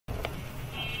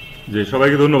যে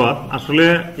সবাইকে ধন্যবাদ। আসলে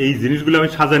এই জিনিসগুলো আমি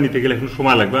সাজায় নিতে গেলে এখন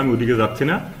সময় লাগবে, আমি ওদিকে যাচ্ছি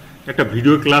না। একটা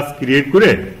ভিডিও ক্লাস ক্রিয়েট করে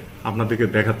আপনাদেরকে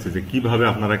দেখাচ্ছি যে কিভাবে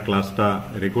আপনারা ক্লাসটা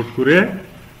রেকর্ড করে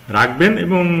রাখবেন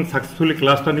এবং সাকসেসফুলি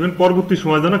ক্লাসটা নেবেন। পরবর্তী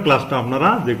সময় যেন ক্লাসটা আপনারা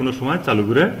যে কোনো সময় চালু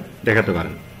করে দেখাতে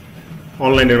পারেন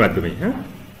অনলাইনের মাধ্যমে। হ্যাঁ,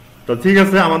 তো ঠিক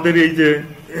আছে। আমাদের এই যে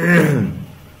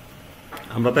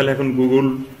আমরা তাহলে এখন গুগল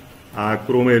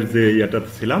ক্রোমের যে ইয়েটাতে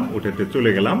ছিলাম ওটাতে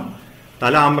চলে গেলাম।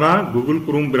 তাহলে আমরা গুগল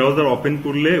ক্রোম ব্রাউজার ওপেন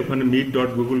করলে ওখানে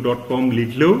meet.google.com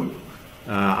লিখলেও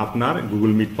আপনার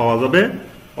গুগল মিট পাওয়া যাবে,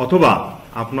 অথবা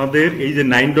আপনাদের এই যে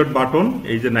 9 ডট বাটন,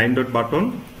 এই যে 9 ডট বাটন,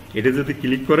 এটা যদি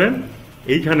ক্লিক করেন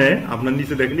এইখানে আপনার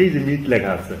নিচে দেখেন এই যে মিট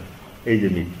লেখা আছে, এই যে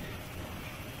মিট,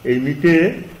 এই মিটে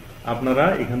আপনারা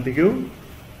এখান থেকেও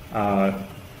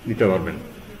নিতে পারবেন।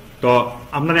 তো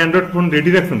আপনার অ্যান্ড্রয়েড ফোন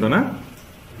রেডি রাখছেন তো না?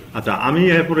 আচ্ছা, আমি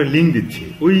এরপরে লিঙ্ক দিচ্ছি।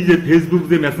 ওই যে ফেসবুক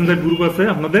যে মেসেঞ্জার গ্রুপ আছে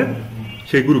আপনাদের,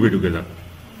 সেই গ্রুপে ঢুকে যান।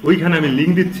 ওইখানে আমি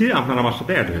লিঙ্ক দিচ্ছি, আপনারা আমার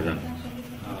সাথে অ্যাড হয়ে যান।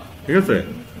 ঠিক আছে?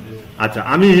 আচ্ছা,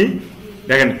 আমি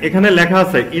দেখেন এখানে লেখা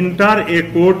আছে enter a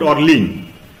code or link.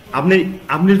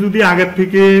 আপনি যদি আগের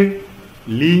থেকে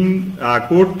লিঙ্ক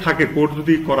কোড থাকে, কোড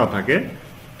যদি করা থাকে,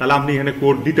 তাহলে আপনি এখানে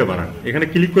কোড দিতে পারেন। এখানে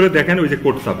ক্লিক করে দেখেন ওই যে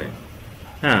কোড চাবে।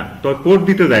 হ্যাঁ, তো কোড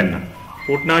দিতে দেন না,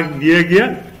 কোড না দিয়ে গিয়ে।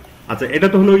 আচ্ছা, এটা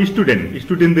তো হলো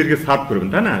স্টুডেন্টদেরকে সার্ভ করবেন,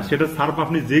 তাই না? সেটা সার্ভ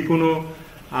আপনি যে কোনো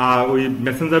ওই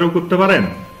মেসেঞ্জারেও করতে পারেন,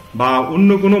 বা অন্য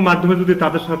কোনো মাধ্যমে যদি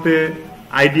তাদের সাথে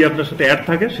আইডি আপনার সাথে অ্যাড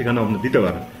থাকে সেখানেও আপনি দিতে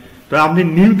পারেন। তো আপনি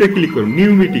নিউতে ক্লিক করুন,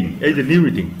 নিউ মিটিং, এই যে নিউ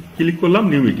মিটিং ক্লিক করলাম,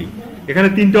 নিউ মিটিং। এখানে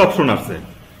 3টে অপশন আসছে,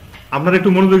 আপনারা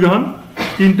একটু মনোযোগী হন।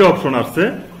 3টে অপশন আসছে,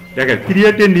 দেখেন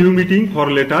create a new meeting for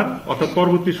letter, অর্থাৎ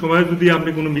পরবর্তী সময়ে যদি আপনি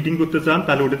কোনো মিটিং করতে চান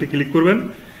তাহলে ওটাতে ক্লিক করবেন।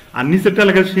 আর নিচেরটা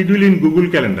লেখা schedule in Google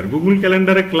calendar. Google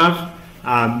ক্যালেন্ডারে ক্লাস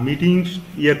মিটিং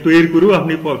তৈরি করেও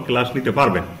আপনি ক্লাস নিতে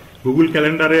পারবেন। গুগল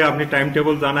ক্যালেন্ডারে আপনি টাইম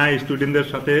টেবিল জানায় স্টুডেন্টদের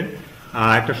সাথে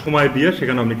একটা সময় দিয়ে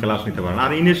সেখানে আপনি ক্লাস নিতে পারেন।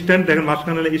 আর ইনস্ট্যান্ট দেখেন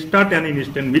মাঝখানে স্টার্ট অ্যান্ড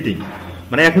ইনস্ট্যান্ট মিটিং,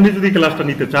 মানে এখনই যদি ক্লাসটা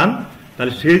নিতে চান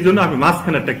তাহলে সেই জন্য আমি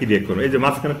মাঝখানেরটা ক্লিক করবো। এই যে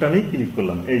মাঝখানেরটা আমি ক্লিক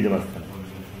করলাম, এই যে মাঝখানে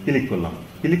ক্লিক করলাম।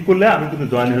 ক্লিক করলে আমি কিন্তু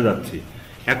জয়েন হয়ে যাচ্ছি।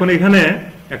 এখন এখানে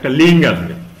একটা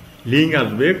লিঙ্ক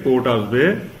আসবে, কোড আসবে,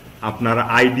 আপনার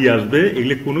আইডি আসবে।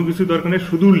 এগুলো কোনো কিছু দরকার নেই,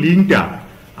 শুধু লিঙ্কটা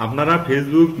আপনারা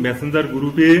ফেসবুক মেসেঞ্জার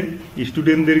গ্রুপে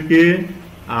স্টুডেন্টদেরকে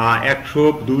 100,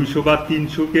 200 বা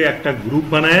 300 কে একটা গ্রুপ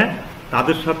বানায়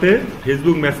তাদের সাথে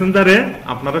ফেসবুক মেসেঞ্জারে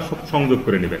আপনারা সব সংযোগ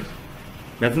করে নেবেন।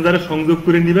 মেসেঞ্জারে সংযোগ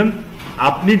করে নেবেন,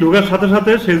 আপনি ঢোকার সাথে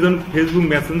সাথে সেইজন ফেসবুক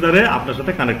মেসেঞ্জারে আপনার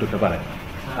সাথে কানেক্ট হতে পারে।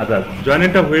 আচ্ছা,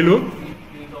 জয়েনটা হইল,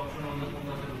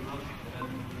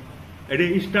 এটা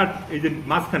স্টার্ট, এই যে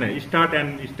মাঝখানে স্টার্ট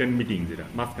অ্যান্ড ইনস্ট্যান্ট মিটিং, যেটা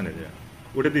মাঝখানে যেটা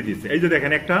ওটা দিয়ে দিচ্ছে। এই যে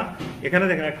দেখেন একটা, এখানে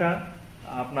দেখেন একটা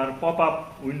আপনার পপ আপ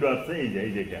উইন্ডো আছে, এই যে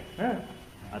এটা। হ্যাঁ,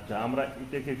 আচ্ছা, আমরা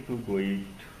এটাকে একটু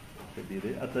ওয়েট দিয়ে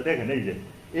দিই। আচ্ছা, দেখেন এই যে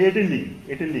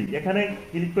এটা লিঙ্ক, এখানে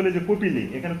ক্লিক করলে যে কপি লিঙ্ক,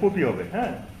 এখানে কপি হবে।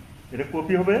 হ্যাঁ, এটা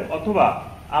কপি হবে। অথবা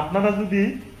আপনারা যদি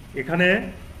এখানে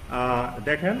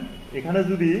দেখেন, এখানে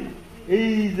যদি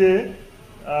এই যে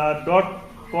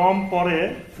 .com পরে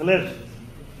স্ল্যাশ,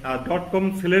 .com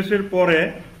স্ল্যাশের পরে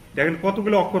দেখেন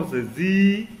কতগুলো অক্ষর আছে,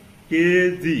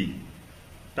 GKG,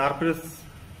 তারপরে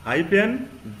হাইপেন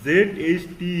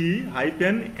ZHTE-MZC,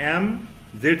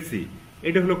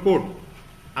 এটা হলো কোড।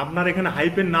 আপনার এখানে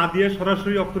হাইপেন না দিয়ে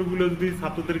সরাসরি অক্ষরগুলো যদি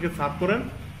ছাত্রদেরকে সার্ভ করেন,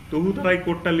 তবু তারা এই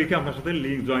কোডটা লিখে আপনার সাথে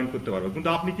লিঙ্ক জয়েন করতে পারবে। কিন্তু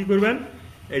আপনি কি করবেন,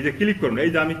 এই যে ক্লিক করুন, এই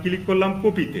যে আমি ক্লিক করলাম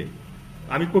কপিতে,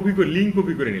 আমি লিঙ্ক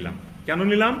কপি করে নিলাম। কেন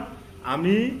নিলাম?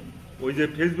 আমি ওই যে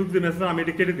ফেসবুক যে মেসেঞ্জার, আমি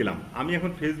এটা কেটে দিলাম। আমি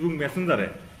এখন ফেসবুক মেসেঞ্জারে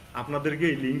আপনাদেরকে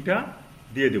এই লিঙ্কটা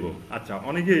দিয়ে দেব। আচ্ছা,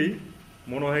 অনেকেই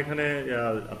মনে হয় এখানে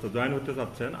আচ্ছা জয়েন হতে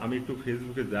চাচ্ছেন, আমি একটু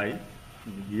ফেসবুকে যাই,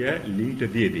 গিয়ে লিঙ্কটা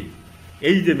দিয়ে দিই।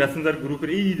 এই যে মেসেঞ্জার গ্রুপের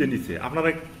এই যে নিচে আপনারা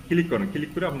ক্লিক করেন,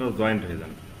 ক্লিক করে আপনারা জয়েন্ট হয়ে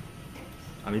যান।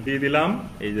 আমি দিয়ে দিলাম,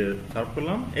 এই যে সার্ভ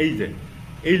করলাম, এই যে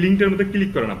এই লিঙ্কটার মধ্যে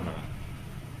ক্লিক করেন আপনারা,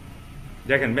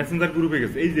 দেখেন মেসেঞ্জার গ্রুপে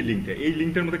গেছে। এই যে লিঙ্কটা, এই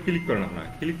লিঙ্কটার মধ্যে ক্লিক করেন আপনারা,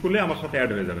 ক্লিক করলে আমার সাথে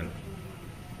অ্যাড হয়ে যাবেন।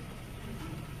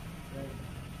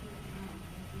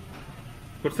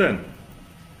 করছেন?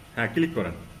 হ্যাঁ, ক্লিক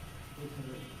করেন,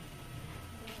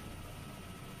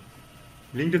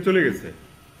 লিঙ্কটা চলে গেছে।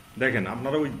 দেখেন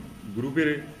আপনারা ওই গ্রুপের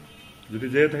যদি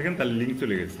যেয়ে থাকেন তাহলে লিঙ্ক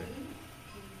চলে গেছে।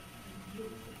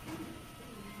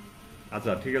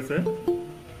 আচ্ছা, ঠিক আছে।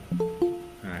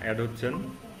 হ্যাঁ, অ্যাড হচ্ছেন।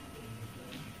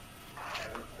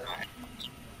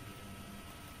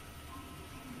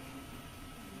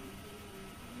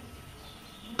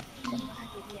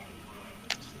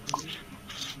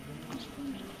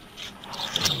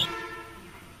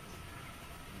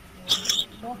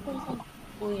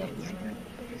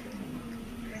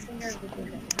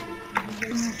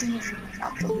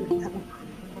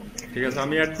 ঠিক আছে,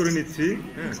 আমি অ্যাড করে নিচ্ছি।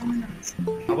 হ্যাঁ,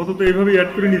 আপাতত এইভাবেই অ্যাড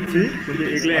করে নিচ্ছি, কিন্তু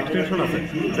এগুলো এক্সটেনশন আছে।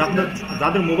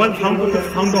 যাদের মোবাইল সাউন্ড করতে,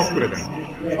 সাউন্ড অফ করে দেন,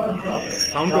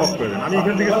 সাউন্ড অফ করে দেন। আমি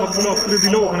এখান থেকে সবগুলো অফ করে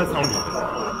দিলেও ওখানে সাউন্ড হবে।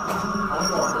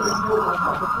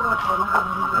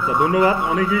 আচ্ছা, ধন্যবাদ,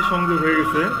 অনেকেই সংযোগ হয়ে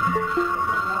গেছে।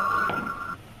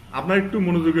 আপনার একটু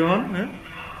মনোযোগী হন। হ্যাঁ,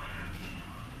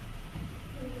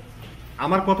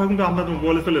 আমার কথা কিন্তু আপনাদের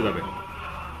মোবাইলে চলে যাবে।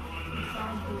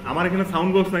 আমার এখানে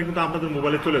সাউন্ড বক্স নাই, কিন্তু আপনাদের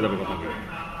মোবাইলে চলে যাবে কথাগুলো।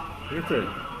 ঠিক আছে?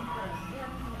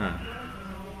 হ্যাঁ,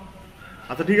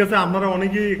 আচ্ছা ঠিক আছে, আপনারা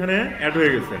অনেকেই এখানে অ্যাড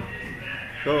হয়ে গেছেন।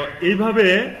 তো এইভাবে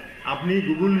আপনি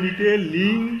গুগল মিটে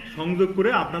লিঙ্ক সংযোগ করে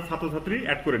আপনার ছাত্রছাত্রী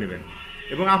অ্যাড করে নেবেন,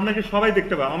 এবং আপনাকে সবাই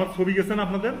দেখতে পাবে। আমার ছবি গেছেন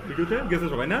আপনাদের ভিডিওতে, গেছে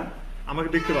সবাই না? আমাকে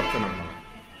দেখতে পাচ্ছেন আপনারা।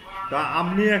 তা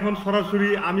আপনি এখন সরাসরি,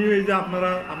 আমিও এই যে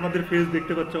আপনাদের ফেস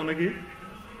দেখতে পাচ্ছে অনেকেই।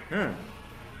 হ্যাঁ,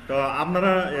 তো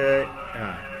আপনারা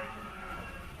হ্যাঁ,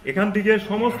 এখান থেকে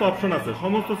সমস্ত অপশন আছে,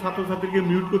 সমস্ত ছাত্রছাত্রীকে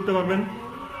মিউট করতে পারবেন।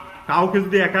 কাউকে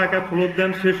যদি একা একা ফ্লোর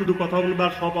দেন, সে শুধু কথা বলবে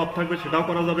আর সব অফ থাকবে, সেটাও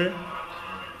করা যাবে।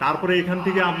 তারপরে এখান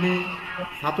থেকে আপনি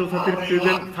ছাত্রছাত্রীর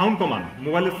প্রেজেন্ট সাউন্ড কমান,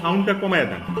 মোবাইলের সাউন্ডটা কমায়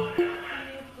দেন।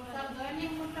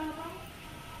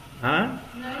 হ্যাঁ,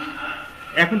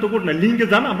 এখন তো কোড না, লিঙ্কে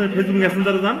যান, আপনার ফেসবুক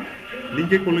মেসেঞ্জারে যান,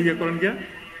 লিঙ্কে করলে গিয়ে করেন গিয়ে।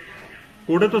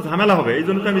 কোডে তো ঝামেলা হবে, এই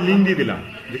জন্য তো আমি লিঙ্ক দিয়ে দিলাম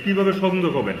যে কিভাবে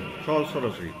সংযোগ হবেন সহজ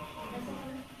সরাসরি।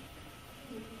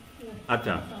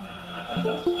 আচ্ছা,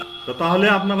 তো তাহলে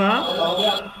আপনারা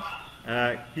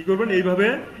কি করবেন, এইভাবে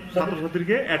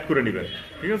ছাত্রছাত্রীকে অ্যাড করে নেবেন।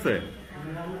 ঠিক আছে?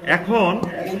 এখন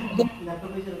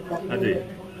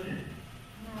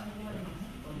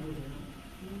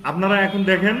আপনারা এখন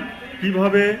দেখেন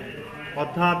কিভাবে,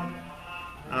 অর্থাৎ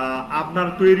আপনার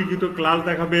তৈরিকৃত ক্লাস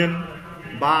দেখাবেন,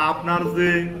 বা আপনার যে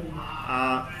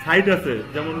সাইট আছে,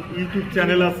 যেমন ইউটিউব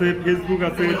চ্যানেল আছে, ফেসবুক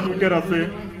আছে, টুইটার আছে,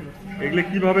 এগুলো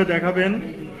কিভাবে দেখাবেন।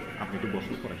 আপনি একটু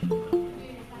বসে করেন।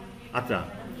 আচ্ছা,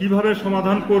 কিভাবে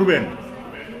সমাধান করবেন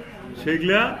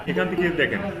সেগুলা এখান থেকে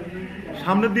দেখেন।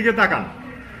 সামনের দিকে তাকান,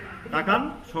 তাকান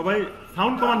সবাই।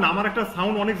 সাউন্ড কমান না, আমার একটা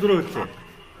সাউন্ড অনেক জোরে হচ্ছে।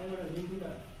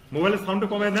 মোবাইলের সাউন্ডটা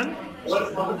কমায় দেন,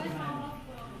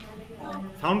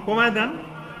 সাউন্ড কমায় দেন,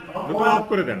 নতুন অফ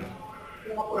করে দেন।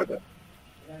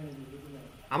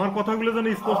 আমার কথাগুলো যেন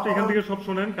স্পষ্ট এখান থেকে সব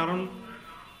শোনেন, কারণ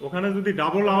ওখানে যদি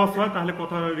ডাবল আওয়াজ হয় তাহলে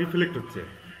কথা রিফ্লেক্ট হচ্ছে।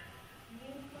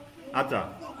 আচ্ছা,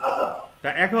 তা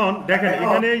এখন দেখেন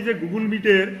এখানে এই যে গুগল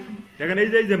মিটের, দেখেন এই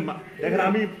যে দেখেন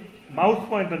আমি মাউস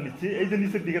পয়েন্টার নিচ্ছি, এই যে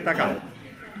নিচের দিকে তাকান,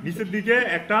 নিচের দিকে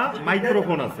একটা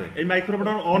মাইক্রোফোন আছে, এই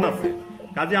মাইক্রোফোনটা অন আছে,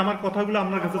 কাজে আমার কথাগুলো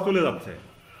আপনার কাছে চলে যাচ্ছে।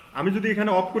 আমি যদি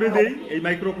এখানে অফ করে দেই এই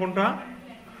মাইক্রোফোনটা,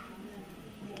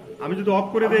 আমি যদি অফ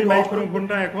করে দেই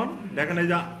মাইক্রোফোনটা, এখন দেখেন এই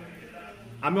যে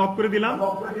আমি অফ করে দিলাম,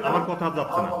 আমার কথা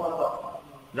যাচ্ছে না।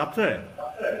 যাচ্ছে?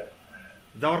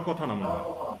 যাওয়ার কথা না মনে হয়।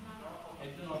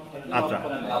 আচ্ছা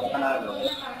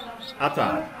আচ্ছা,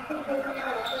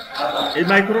 এই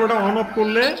মাইক্রোফোনটা অন অফ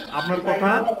করলে আপনার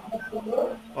কথা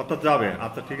অর্থাৎ যাবে।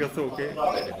 আচ্ছা ঠিক আছে, ওকে।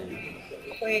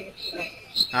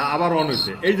 হ্যাঁ, আবার অন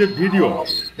হয়েছে। এই যে ভিডিও,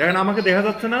 দেখেন আমাকে দেখা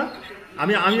যাচ্ছে না,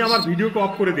 আমি আমার ভিডিওকে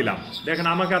অফ করে দিলাম, দেখেন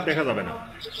আমাকে আর দেখা যাবে না।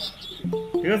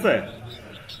 ঠিক আছে?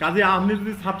 কাজে আপনি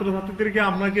যদি ছাত্রছাত্রীদেরকে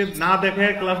আপনাকে না দেখে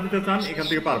ক্লাস নিতে চান, এখান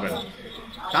থেকে পারবেন।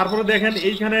 তারপরে দেখেন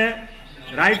এইখানে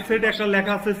রাইট সাইডে একটা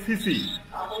লেখা আছে সিসি।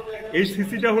 এই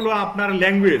সিসিটা হলো আপনার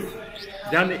ল্যাঙ্গুয়েজ।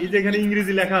 যেমন এই যে এখানে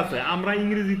ইংরেজি লেখা আছে, আমরা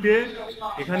ইংরেজিতে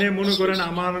এখানে মনে করেন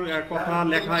আমার কথা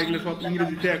লেখা এগুলো সব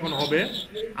ইংরেজিতে এখন হবে।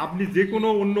 আপনি যে কোনো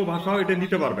অন্য ভাষাও এটা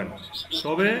নিতে পারবেন,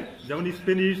 তবে যেমন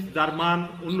স্প্যানিশ, জার্মান,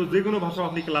 অন্য যে কোনো ভাষাও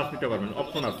আপনি ক্লাস নিতে পারবেন,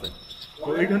 অপশন আছে। তো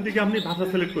এইখান থেকে আপনি ভাষা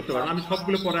সিলেক্ট করতে পারেন। আমি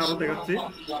সবগুলো পরে আরো দেখাচ্ছি।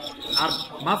 আর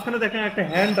মাঝখানে দেখেন একটা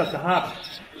হ্যান্ড আছে, হাত,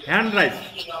 হ্যান্ড রাইজ।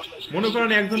 মনে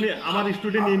করেন একজন আমার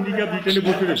স্টুডেন্ট আমেরিকা ব্রিটেনে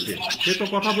বসে রয়েছে, সে তো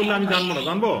কথা বললে আমি জানবো না,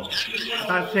 জানবো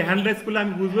তার সে হ্যান্ড রাইজ করলে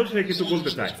আমি বুঝবো সে কিছু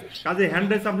বলতে চায়। কাজে হ্যান্ড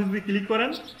রাইজ আপনি যদি ক্লিক করেন,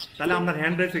 তাহলে আপনার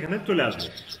হ্যান্ড রাইজ এখানে চলে আসবে।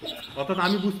 অর্থাৎ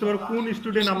আমি বুঝতে পারবো কোন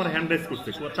স্টুডেন্ট আমার হ্যান্ড রাইজ করছে,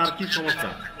 তার কি সমস্যা,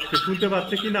 সে শুনতে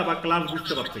পাচ্ছে কিনা বা ক্লাস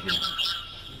বুঝতে পারছে কিনা।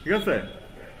 ঠিক আছে?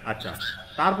 আচ্ছা,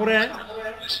 তারপরে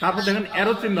দেখেন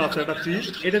অ্যারো চিহ্ন আছে, এটা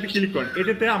এটাতে ক্লিক করেন।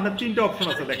 এটাতে আপনার তিনটা অপশন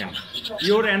আছে, দেখেন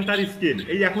ইওর এন্টার স্ক্রিন।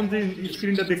 এই এখন যে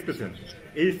স্ক্রিনটা দেখতেছেন,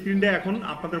 এই স্ক্রিনটা এখন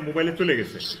আপনাদের মোবাইলে চলে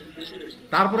গেছে।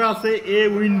 তারপরে আছে এ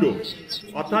উইন্ডো,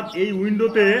 অর্থাৎ এই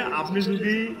উইন্ডোতে আপনি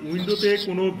যদি উইন্ডোতে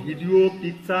কোনো ভিডিও,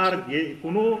 পিকচার,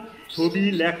 কোনো ছবি,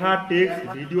 লেখা, টেক্সট,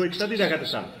 ভিডিও ইত্যাদি দেখাতে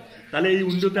চান, তাহলে এই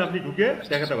উইন্ডোতে আপনি ঢুকে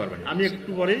দেখাতে পারবেন। আমি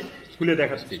একটু পরেই খুলে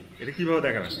দেখাচ্ছি এটা কিভাবে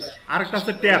দেখাবেন। আরেকটা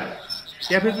আছে ট্যাব।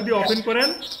 ট্যাপে যদি ওপেন করেন,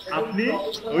 আপনি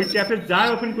ওই ট্যাপে যা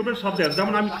ওপেন করবেন সব দেখেন।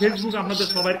 যেমন আমি ফেসবুক আপনাদের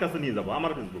সবার কাছে নিয়ে যাব,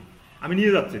 আমার ফেসবুক আমি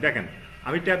নিয়ে যাচ্ছি। দেখেন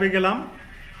আমি ট্যাপে গেলাম,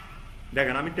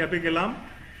 দেখেন আমি ট্যাপে গেলাম,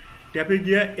 ট্যাপে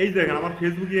গিয়ে এই দেখেন আমার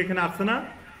ফেসবুকে এখানে আসছে না,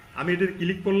 আমি এটা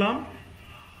ক্লিক করলাম।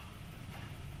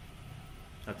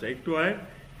 আচ্ছা একটু আয়,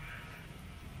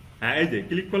 হ্যাঁ এই যে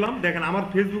ক্লিক করলাম, দেখেন আমার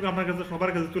ফেসবুক আপনার কাছে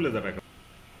সবার কাছে চলে যাবে এখন।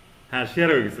 হ্যাঁ শেয়ার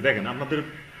হয়ে গেছে, দেখেন আপনাদের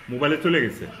মোবাইলে চলে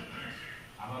গেছে,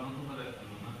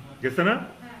 গেছে না?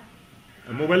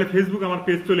 মোবাইলে ফেসবুক আমার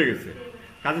পেজ চলে গেছে।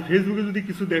 কাজে ফেসবুকে যদি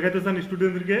কিছু দেখাতে চান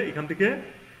স্টুডেন্টদেরকে এখান থেকে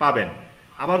পাবেন।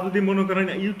 আবার যদি মনে করেন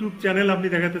ইউটিউব চ্যানেল আপনি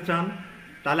দেখাতে চান,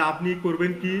 তাহলে আপনি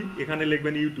করবেন কি, এখানে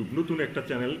লিখবেন ইউটিউব, নতুন একটা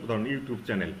চ্যানেল, ধরুন ইউটিউব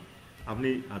চ্যানেল আপনি,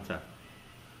 আচ্ছা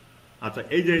আচ্ছা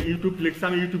এই যে ইউটিউব লিখছে,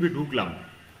 আমি ইউটিউবে ঢুকলাম,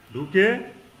 ঢুকে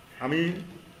আমি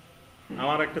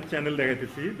আমার একটা চ্যানেল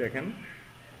দেখাতেছি, দেখেন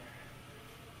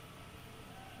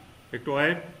একটু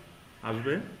ওয়েট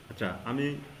আসবে। আচ্ছা আমি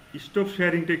স্টপ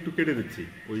শেয়ারিংটা একটু কেটে দিচ্ছি,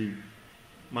 ওই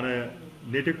মানে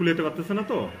নেটে খুলে যেতে পারতেছে না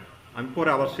তো, আমি পরে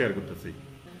আবার শেয়ার করতেছি।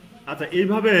 আচ্ছা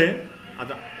এইভাবে,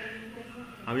 আচ্ছা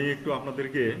আমি একটু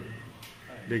আপনাদেরকে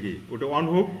দেখি ওটা অন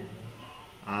হোক,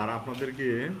 আর আপনাদেরকে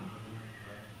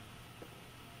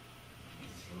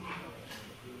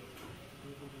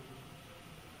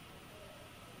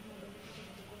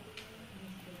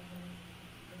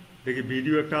দেখি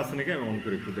ভিডিও একটা আছে নাকি, আমি অন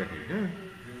করে একটু দেখাই। হ্যাঁ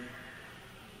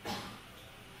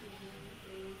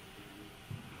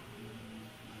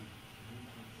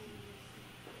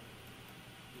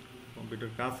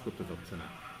কম্পিউটার কাজ করতে চাচ্ছে না।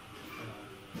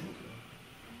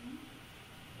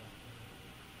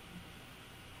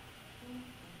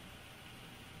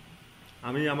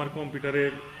 আমি আমার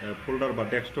কম্পিউটারের ফোল্ডার বা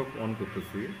ডেস্কটপ অন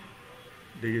করতেছি,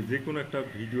 দেখি যে কোনো একটা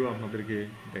ভিডিও আপনাদেরকে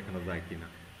দেখানো যায় কিনা।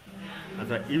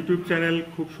 আচ্ছা ইউটিউব চ্যানেল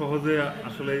খুব সহজে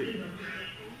আসলে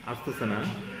আসতেছে না,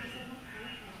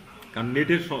 কারণ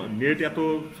নেট এত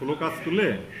স্লো কাজ করলে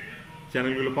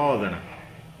চ্যানেলগুলো পাওয়া যায় না।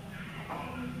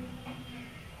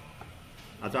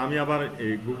 আচ্ছা আমি আবার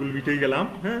এই গুগল মিটেই গেলাম।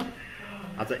 হ্যাঁ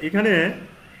আচ্ছা এখানে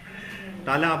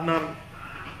তাহলে আপনার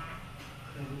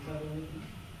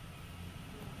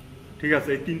ঠিক আছে,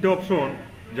 এই তিনটে অপশন,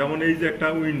 যেমন এই যে একটা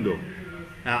উইন্ডো,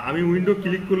 আমি উইন্ডো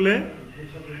ক্লিক করলে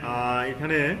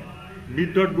এখানে মিট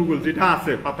ডট গুগল যেটা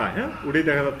আছে পাতা, হ্যাঁ ওটাই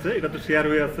দেখা যাচ্ছে, এটা তো শেয়ার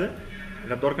হয়ে আছে,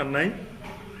 এটা দরকার নাই।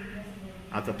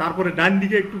 আচ্ছা তারপরে ডান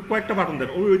দিকে একটু কয়েকটা বাটন দেন,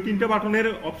 ওই তিনটে বাটনের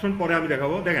অপশন পরে আমি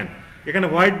দেখাবো। দেখেন এখানে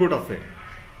হোয়াইট বোর্ড আছে,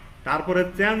 তারপরে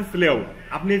চেঞ্জ লেআউট,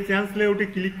 আপনি চেঞ্জ লেআউটে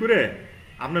ক্লিক করে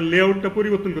আপনার লেআউটটা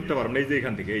পরিবর্তন করতে পারবেন, এই যে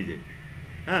এখান থেকে, এই যে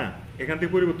হ্যাঁ এখান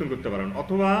থেকে পরিবর্তন করতে পারেন।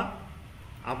 অথবা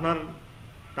আপনার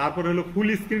তারপরে হলো ফুল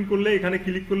স্ক্রিন করলে, এখানে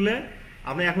ক্লিক করলে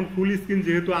আপনি এখন ফুল স্ক্রিন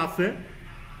যেহেতু আছে,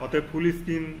 অতএব ফুল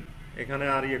স্ক্রিন এখানে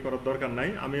আর ইয়ে করার দরকার নাই।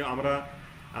 আমরা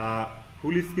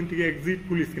ফুল স্ক্রিন থেকে এক্সিট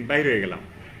ফুল স্ক্রিন বাইরে হয়ে গেলাম।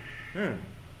 হ্যাঁ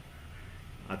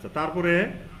আচ্ছা তারপরে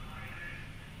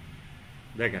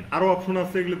দেখেন আরো অপশন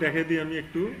আছে, এগুলো দেখাই দিই আমি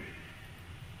একটু,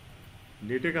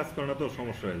 নেটে কাজ করে না তো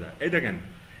সমস্যা হয়ে যায়। এই দেখেন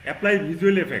অ্যাপ্লাই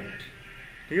ভিজুয়াল এফেক্ট,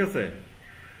 ঠিক আছে।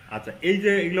 আচ্ছা এই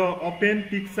যে এগুলো ওপেন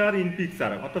পিকচার ইন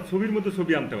পিকচার, অর্থাৎ ছবির মধ্যে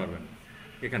ছবি আনতে পারবেন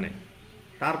এখানে।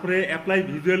 তারপরে অ্যাপ্লাই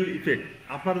ভিজুয়াল ইফেক্ট,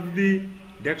 আপনারা যদি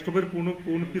ডেস্কটপের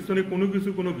কোনো পিছনে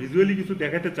কোনো ভিজুয়ালি কিছু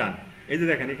দেখাতে চান, এই যে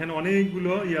দেখেন এখানে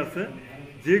অনেকগুলো আছে,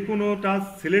 যে কোনোটা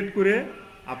সিলেক্ট করে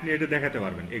আপনি এটা দেখাতে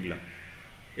পারবেন। এগুলা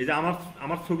এই যে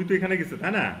আমার ছবি তো এখানে গেছে,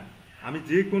 তাই না? আমি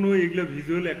যে কোনো এগুলো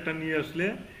ভিজুয়াল একটা নিয়ে আসলে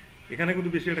এখানে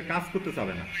কিন্তু বেশি একটা কাজ করতে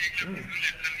চাবে না।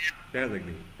 দেখা যাক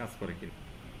দেখি কাজ করে কিনা,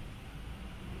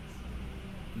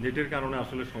 নেটের কারণে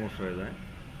আসলে সমস্যা হয়ে যায়।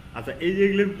 আচ্ছা এই যে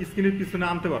এগুলো স্ক্রিনের পিছনে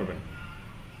আনতে পারবেন।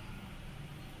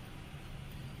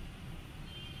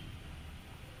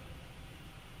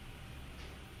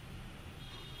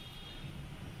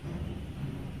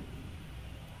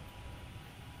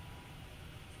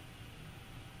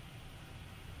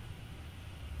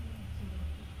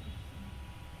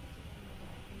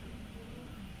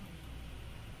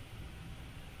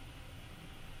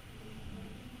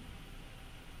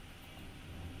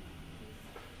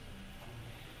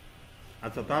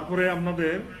 আচ্ছা তারপরে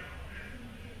আপনাদের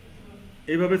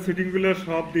এইভাবে সেটিংগুলো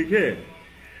সব দেখে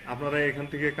আপনারা এখান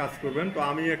থেকে কাজ করবেন। তো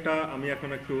আমি এখন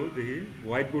একটু দেখি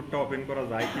হোয়াইট বোর্ডটা ওপেন করা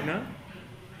যায় কিনা,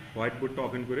 হোয়াইট বোর্ডটা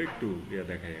ওপেন করে একটু ইয়ে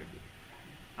দেখাই আর কি,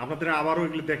 আপনাদের আবারও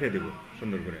এগুলো দেখাই দেবো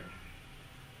সুন্দর করে।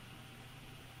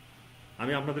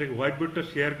 আমি আপনাদের হোয়াইট বোর্ডটা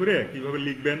শেয়ার করে কিভাবে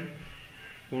লিখবেন,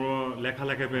 কোনো লেখা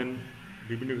লেখাবেন,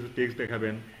 বিভিন্ন কিছু টেক্সট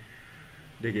দেখাবেন,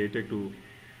 দেখে এটা একটু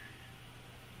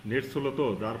নেট স্লো তো,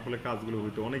 যার ফলে কাজগুলো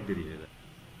হইতে অনেক দেরি হয়ে যায়।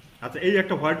 আচ্ছা এই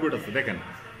একটা হোয়াইট বোর্ড আছে দেখেন,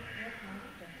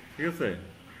 ঠিক আছে,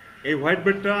 এই হোয়াইট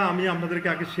বোর্ডটা আমি আপনাদেরকে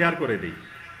আগে শেয়ার করে দিই।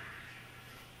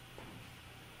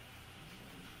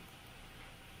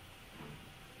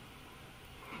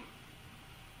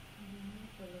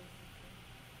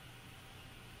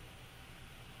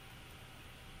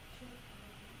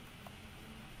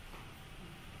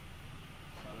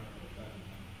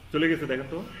 চলে গেছে দেখেন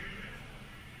তো,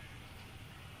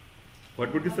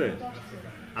 হোয়াইট বোর্ড দিছে?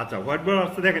 আচ্ছা, হোয়াইট বোর্ড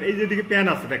আসছে। দেখেন এই যে দিকে পেন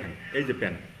আছে, দেখেন এই যে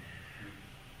পেন,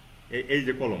 এই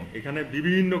যে কলম, এখানে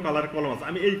বিভিন্ন কালার কলম আছে।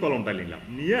 আমি এই কলমটা নিলাম,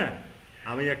 নিয়ে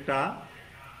আমি একটা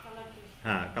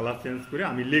কালার চেঞ্জ করে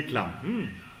আমি লিখলাম।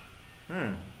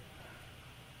 হ্যাঁ,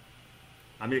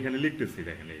 আমি এখানে লিখতেছি,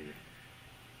 দেখেন এই যে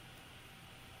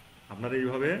আপনারা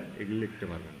এইভাবে এগুলি লিখতে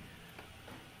পারবেন।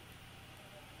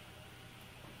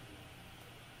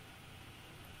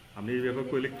 আপনি এইভাবে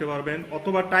করে লিখতে পারবেন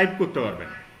অথবা টাইপ করতে পারবেন।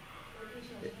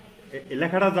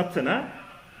 লেখাটা যাচ্ছে না?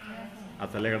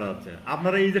 আচ্ছা, লেখাটা যাচ্ছে।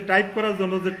 আপনারা এই যে টাইপ করার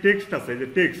জন্য যে টেক্সট আছে, এই যে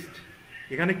টেক্সট,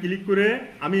 এখানে ক্লিক করে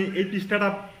আমি এই পৃষ্ঠাটা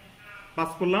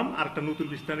পাস করলাম, আর একটা নতুন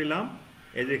পৃষ্ঠা নিলাম,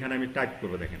 এই যে এখানে আমি টাইপ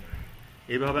করবো। দেখেন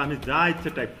এইভাবে আমি যা ইচ্ছে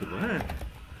টাইপ করবো। হ্যাঁ,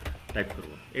 টাইপ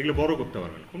করবো। এগুলো বড় করতে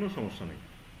পারবেন, কোনো সমস্যা নেই।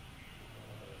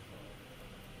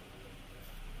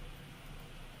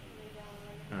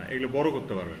 হ্যাঁ, এগুলো বড়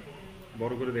করতে পারবেন,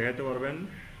 বড় করে দেখাতে পারবেন।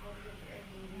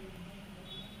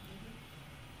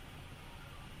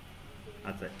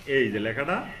 আচ্ছা, এই যে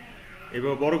লেখাটা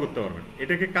এভাবে বড় করতে পারবেন।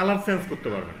 এটাকে কালার চেঞ্জ করতে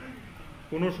পারবেন,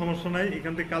 কোনো সমস্যা নাই।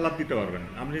 এখান থেকে কালার দিতে পারবেন,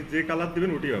 আপনি যে কালার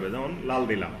দিবেন ওটি হবে। যেমন লাল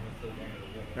দিলাম,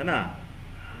 তাই না?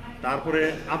 তারপরে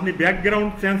আপনি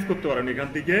ব্যাকগ্রাউন্ড চেঞ্জ করতে পারেন। এখান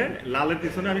থেকে লালের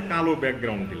পিছনে আমি কালো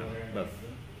ব্যাকগ্রাউন্ড দিলাম, ব্যাস,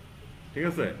 ঠিক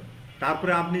আছে।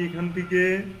 তারপরে আপনি এখান থেকে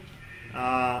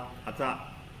আচ্ছা,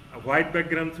 হোয়াইট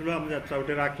ব্যাকগ্রাউন্ড ছিল, আমি আচ্ছা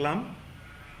ওটা রাখলাম।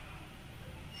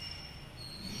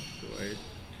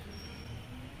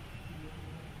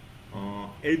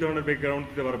 এই ধরনের ব্যাকগ্রাউন্ড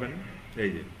দিতে পারবেন, এই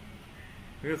যে,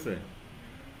 ঠিক আছে।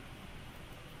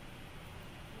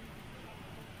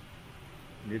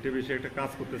 নেটে বেশি একটা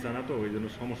কাজ করতে চায় না তো, ওই জন্য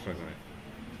সমস্যা করে।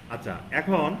 আচ্ছা,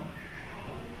 এখন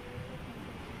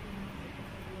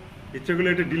ইচ্ছেগুলো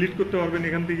এটা ডিলিট করতে পারবেন।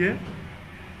 এখান থেকে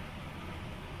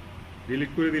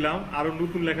ডিলিট করে দিলাম, আরো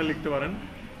নতুন লেখা লিখতে পারেন,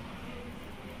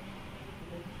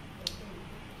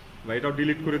 বা এটাও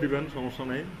ডিলিট করে দিবেন, সমস্যা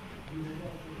নেই।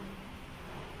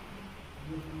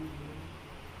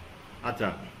 আচ্ছা,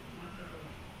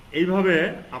 এইভাবে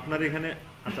আপনার এখানে,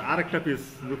 আচ্ছা আর একটা পেজ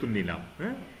নতুন নিলাম।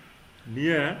 হ্যাঁ,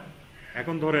 নিয়ে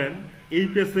এখন ধরেন এই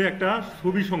পেজে একটা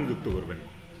ছবি সংযুক্ত করবেন,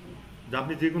 যে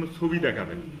আপনি যে কোনো ছবি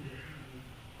দেখাবেন।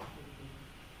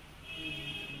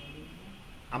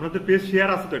 আপনাদের পেজ শেয়ার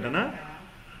আছে তো, এটা না?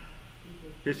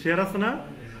 পেজ শেয়ার আছে না?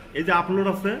 এই যে আপলোড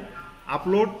আছে,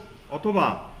 আপলোড অথবা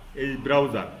এই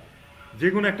ব্রাউজার, যে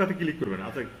কোনো একটাতে ক্লিক করবেন।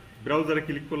 আচ্ছা, ব্রাউজারে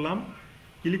ক্লিক করলাম,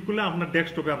 ক্লিক করলে আপনার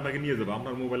ডেস্কটপে আপনাকে নিয়ে যাবে,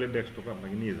 আপনার মোবাইলের ডেস্কটপে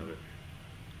আপনাকে নিয়ে যাবে।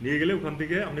 নিয়ে গেলে ওখান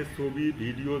থেকে আপনি ছবি,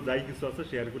 ভিডিও যাই কিছু আছে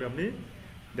শেয়ার করে আপনি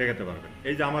দেখাতে পারবেন।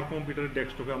 এই যে আমার কম্পিউটারের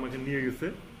ডেস্কটপে আমাকে নিয়ে গেছে,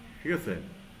 ঠিক আছে।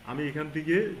 আমি এখান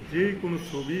থেকে যে কোনো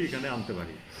ছবি এখানে আনতে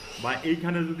পারি, বা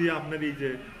এইখানে যদি আপনার এই যে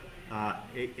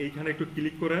এইখানে একটু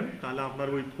ক্লিক করেন, তাহলে আপনার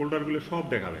ওই ফোল্ডারগুলো সব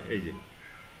দেখাবে। এই যে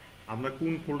আপনার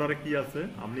কোন ফোল্ডারে কি আছে,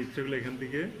 আপনি ইচ্ছেগুলো এখান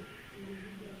থেকে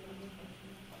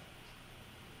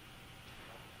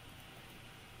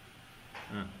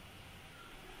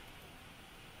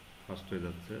ফার্স্ট হয়ে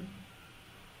যাচ্ছে।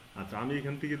 আচ্ছা, আমি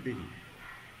এখান থেকে দেখি।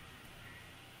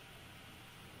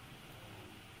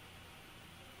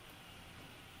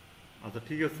 আচ্ছা,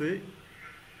 ঠিক আছে,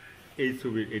 এই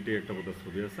ছবি, এইটা একটা বোধহয়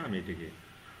ছবি আছে, আমি এটাকে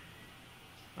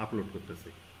আপলোড করতেছি।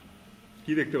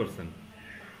 কি দেখতে পাচ্ছেন?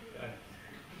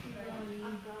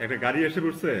 একটা গাড়ি এসে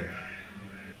পড়ছে।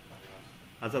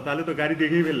 আচ্ছা, তাহলে তো গাড়ি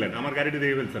দেখেই ফেললেন, আমার গাড়িটা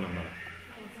দেখে ফেলছেন আপনারা,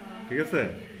 ঠিক আছে।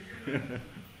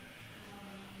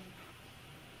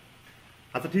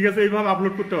 আচ্ছা, ঠিক আছে, এইভাবে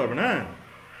আপলোড করতে পারবেন। হ্যাঁ,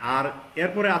 আর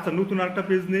এরপরে আচ্ছা নতুন আরেকটা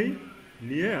পেজ নেই,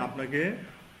 নিয়ে আপনাকে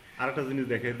আরেকটা জিনিস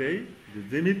দেখে দেই, যে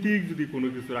জ্যামিতিক যদি কোনো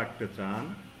কিছু রাখতে চান,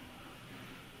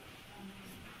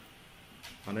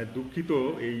 মানে দুঃখিত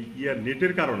এই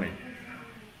নেটের কারণে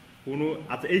কোনো,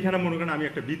 আচ্ছা এইখানে মনে করেন আমি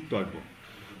একটা বৃত্ত আঁকবো,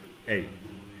 এই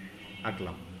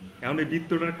আঁকলাম। এখন এই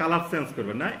বৃত্তটার কালার চেঞ্জ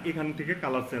করবেন না, এখান থেকে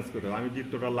কালার চেঞ্জ করতে হবে। আমি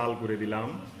বৃত্তটা লাল করে দিলাম।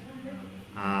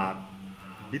 আর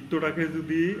বৃত্তটাকে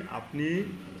যদি আপনি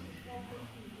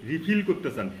রিফিল করতে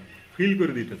চান, ফিল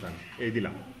করে দিতে চান, এই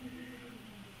দিলাম,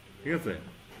 ঠিক আছে।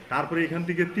 তারপরে এখান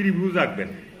থেকে ত্রিভুজ আঁকবেন,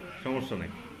 সমস্যা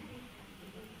নেই,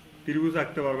 ত্রিভুজ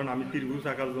আঁকতে পারবেন। আমি ত্রিভুজ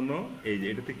আঁকার জন্য এই যে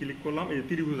এটাতে ক্লিক করলাম, এই যে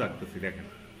ত্রিভুজ আঁকতেছি, দেখেন।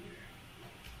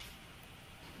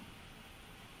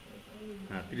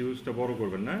 হ্যাঁ, ত্রিভুজটা বড়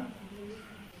করবেন না,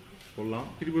 করলাম।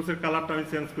 ত্রিভুজের কালারটা আমি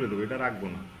চেঞ্জ করে দেবো, এটা রাখবো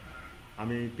না,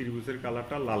 আমি ত্রিভুজের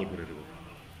কালারটা লাল করে দেবো।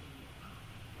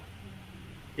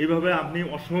 এইভাবে আপনি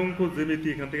অসংখ্য জ্যামিতি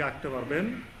এখান থেকে আঁকতে পারবেন,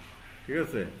 ঠিক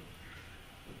আছে।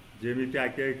 জ্যামিতি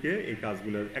আঁকে আঁকে এই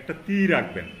কাজগুলো, একটা তীর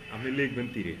আঁকবেন, আপনি লিখবেন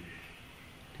তীরে,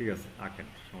 ঠিক আছে, আঁকেন,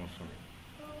 সমস্যা নেই।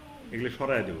 এগুলো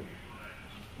সরাই দেব,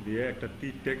 দিয়ে একটা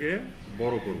তীরটাকে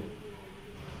বড় করব,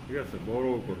 ঠিক আছে, বড়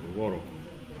করব, বড়,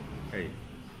 এই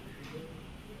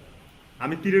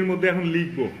আমি তীরের মধ্যে এখন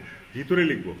লিখবো, ভিতরে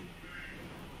লিখবো,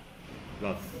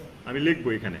 বাস আমি লিখবো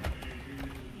এখানে,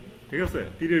 ঠিক আছে,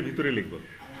 তীরের ভিতরে লিখবো।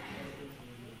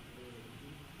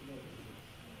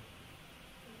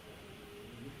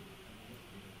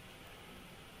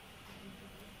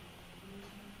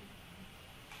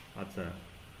 আচ্ছা,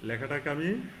 লেখাটাকে আমি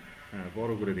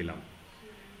বড় করে দিলাম।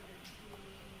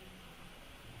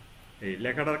 এই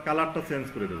লেখাটার কালারটা চেঞ্জ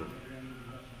করে দেব,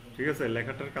 ঠিক আছে,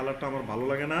 লেখাটার কালারটা আমার ভালো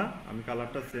লাগে না, আমি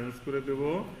কালারটা চেঞ্জ করে দেব,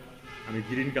 আমি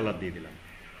গ্রিন কালার দিয়ে দিলাম,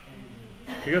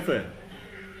 ঠিক আছে।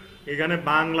 এখানে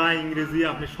বাংলা ইংরেজি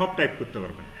আপনি সব টাইপ করতে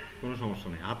পারবেন, কোনো সমস্যা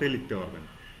নেই, হাতে লিখতে পারবেন।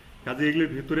 কাজে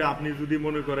এগুলোর ভিতরে আপনি যদি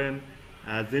মনে করেন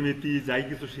জ্যামিতি যাই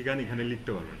কিছু শেখান এখানে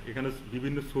লিখতে পারবেন, এখানে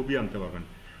বিভিন্ন ছবি আনতে পারবেন,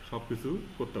 সব কিছু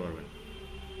করতে পারবেন।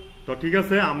 তো ঠিক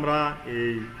আছে, আমরা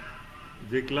এই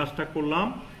যে ক্লাসটা করলাম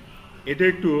এটা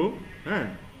একটু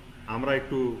আমরা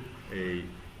একটু এই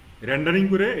রেন্ডারিং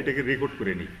করে এটাকে রেকর্ড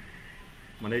করে নিই,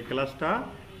 মানে এই ক্লাসটা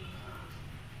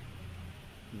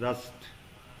জাস্ট